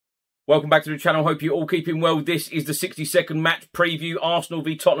Welcome back to the channel. Hope you're all keeping well. This is the 60-second match preview. Arsenal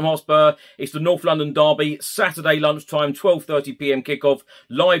v Tottenham Hotspur. It's the North London derby. Saturday lunchtime, 12:30 PM kickoff,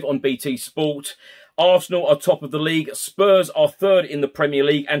 live on BT Sport. Arsenal are top of the league. Spurs are third in the Premier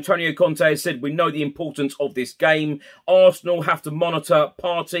League. Antonio Conte has said we know the importance of this game. Arsenal have to monitor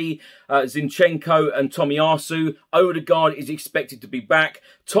Partey, Zinchenko and Tomiyasu. Odegaard is expected to be back.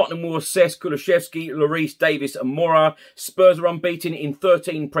 Tottenham will assess Kulusevski, Lloris, Davis and Moura. Spurs are unbeaten in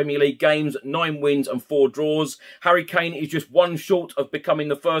 13 Premier League games, 9 wins and 4 draws. Harry Kane is just one short of becoming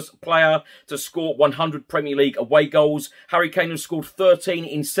the first player to score 100 Premier League away goals. Harry Kane has scored 13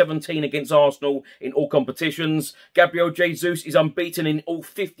 in 17 against Arsenal in all competitions. Gabriel Jesus is unbeaten in all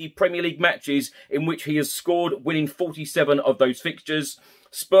 50 Premier League matches in which he has scored, winning 47 of those fixtures.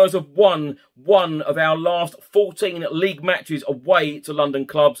 Spurs have won one of our last 14 league matches away to London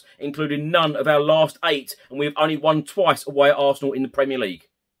clubs, including none of our last 8, and we've only won twice away at Arsenal in the Premier League.